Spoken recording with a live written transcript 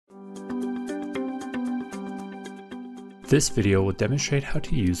This video will demonstrate how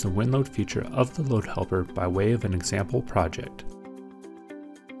to use the wind load feature of the LoadHelper by way of an example project.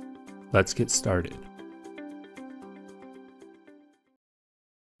 Let's get started.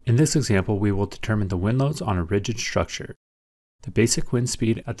 In this example, we will determine the wind loads on a rigid structure. The basic wind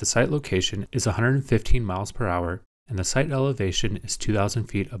speed at the site location is 115 miles per hour, and the site elevation is 2,000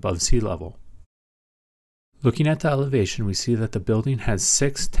 feet above sea level. Looking at the elevation, we see that the building has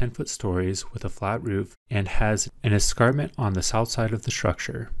 6 10-foot stories with a flat roof and has an escarpment on the south side of the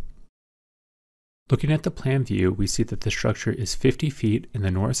structure. Looking at the plan view, we see that the structure is 50 feet in the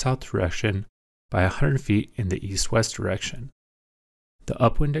north-south direction by 100 feet in the east-west direction. The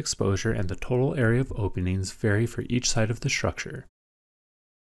upwind exposure and the total area of openings vary for each side of the structure.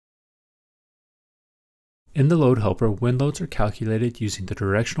 In the LoadHelper, wind loads are calculated using the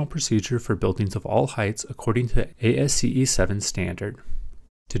directional procedure for buildings of all heights according to ASCE 7 standard.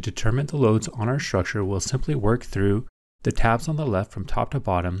 To determine the loads on our structure, we'll simply work through the tabs on the left from top to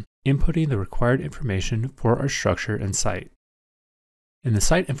bottom, inputting the required information for our structure and site. In the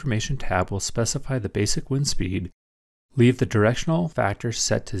Site Information tab, we'll specify the basic wind speed, leave the directional factor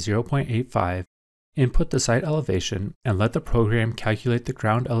set to 0.85, input the site elevation, and let the program calculate the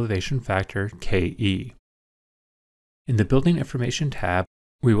ground elevation factor, KE. In the Building Information tab,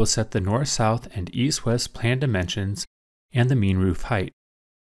 we will set the north, south, and east-west plan dimensions and the mean roof height.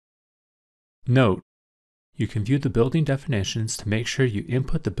 Note, you can view the building definitions to make sure you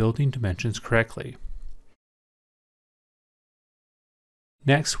input the building dimensions correctly.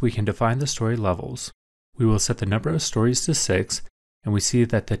 Next, we can define the story levels. We will set the number of stories to 6, and we see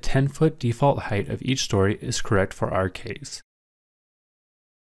that the 10-foot default height of each story is correct for our case.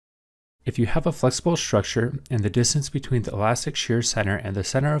 If you have a flexible structure and the distance between the elastic shear center and the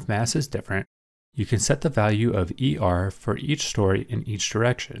center of mass is different, you can set the value of ER for each story in each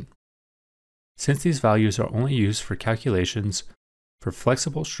direction. Since these values are only used for calculations for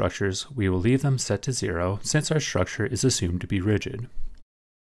flexible structures, we will leave them set to 0 since our structure is assumed to be rigid.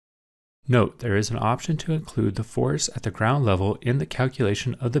 Note, there is an option to include the force at the ground level in the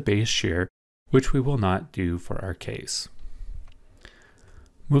calculation of the base shear, which we will not do for our case.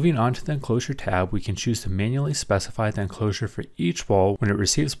 Moving on to the Enclosure tab, we can choose to manually specify the enclosure for each wall when it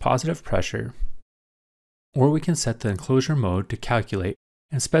receives positive pressure, or we can set the Enclosure Mode to calculate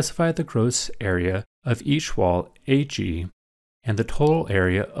and specify the gross area of each wall, AG, and the total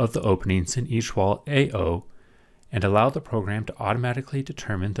area of the openings in each wall, AO, and allow the program to automatically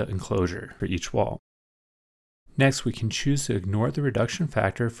determine the enclosure for each wall. Next, we can choose to ignore the reduction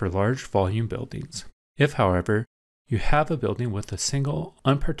factor for large volume buildings. If, however, you have a building with a single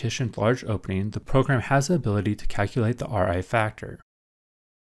unpartitioned large opening, the program has the ability to calculate the RI factor.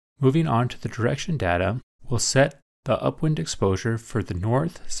 Moving on to the direction data, we'll set the upwind exposure for the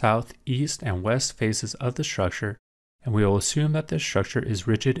north, south, east, and west faces of the structure, and we will assume that this structure is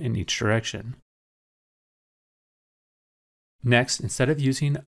rigid in each direction. Next, instead of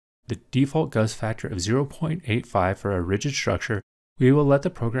using the default gust factor of 0.85 for a rigid structure, we will let the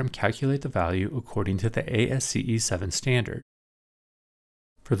program calculate the value according to the ASCE 7 standard.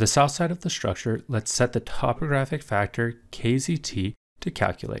 For the south side of the structure, let's set the topographic factor KZT to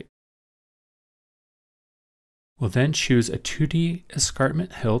calculate. We'll then choose a 2D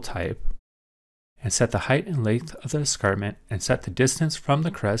escarpment hill type and set the height and length of the escarpment and set the distance from the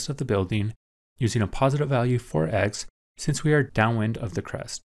crest of the building using a positive value for X since we are downwind of the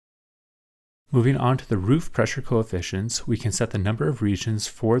crest. Moving on to the roof pressure coefficients, we can set the number of regions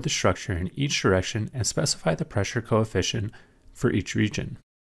for the structure in each direction and specify the pressure coefficient for each region.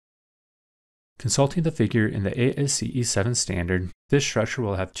 Consulting the figure in the ASCE 7 standard, this structure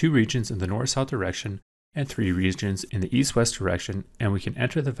will have 2 regions in the north-south direction and 3 regions in the east-west direction, and we can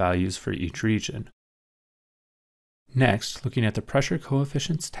enter the values for each region. Next, looking at the Pressure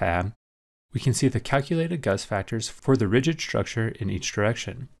Coefficients tab, we can see the calculated gust factors for the rigid structure in each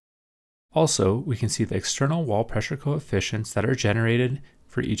direction. Also, we can see the external wall pressure coefficients that are generated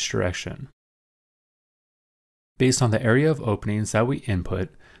for each direction. Based on the area of openings that we input,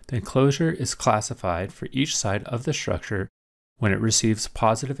 the enclosure is classified for each side of the structure when it receives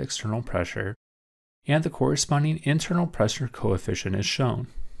positive external pressure, and the corresponding internal pressure coefficient is shown.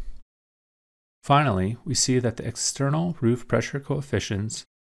 Finally, we see that the external roof pressure coefficients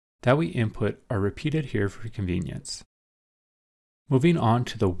that we input are repeated here for convenience. Moving on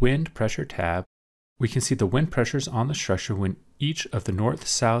to the Wind Pressure tab, we can see the wind pressures on the structure when each of the north,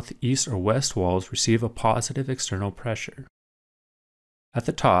 south, east, or west walls receive a positive external pressure. At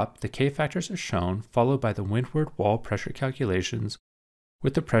the top, the K factors are shown, followed by the windward wall pressure calculations,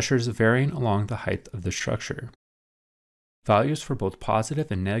 with the pressures varying along the height of the structure. Values for both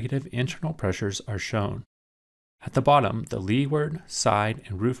positive and negative internal pressures are shown. At the bottom, the leeward, side,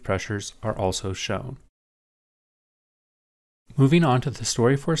 and roof pressures are also shown. Moving on to the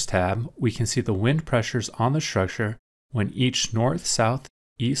Story Force tab, we can see the wind pressures on the structure when each north, south,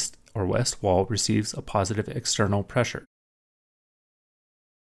 east, or west wall receives a positive external pressure.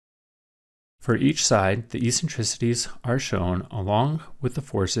 For each side, the eccentricities are shown along with the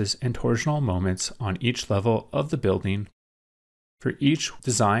forces and torsional moments on each level of the building for each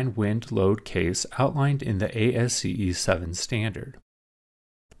design wind load case outlined in the ASCE 7 standard.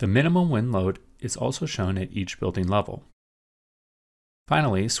 The minimum wind load is also shown at each building level.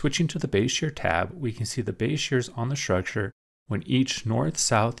 Finally, switching to the base shear tab, we can see the base shears on the structure when each north,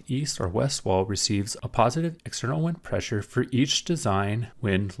 south, east, or west wall receives a positive external wind pressure for each design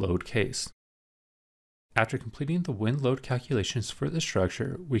wind load case. After completing the wind load calculations for the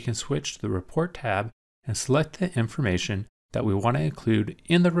structure, we can switch to the Report tab and select the information that we want to include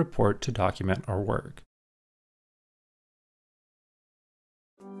in the report to document our work.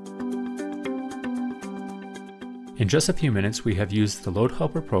 In just a few minutes, we have used the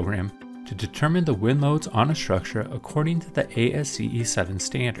LoadHelper program to determine the wind loads on a structure according to the ASCE 7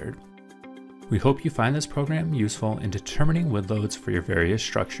 standard. We hope you find this program useful in determining wind loads for your various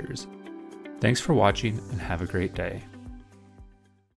structures. Thanks for watching and have a great day.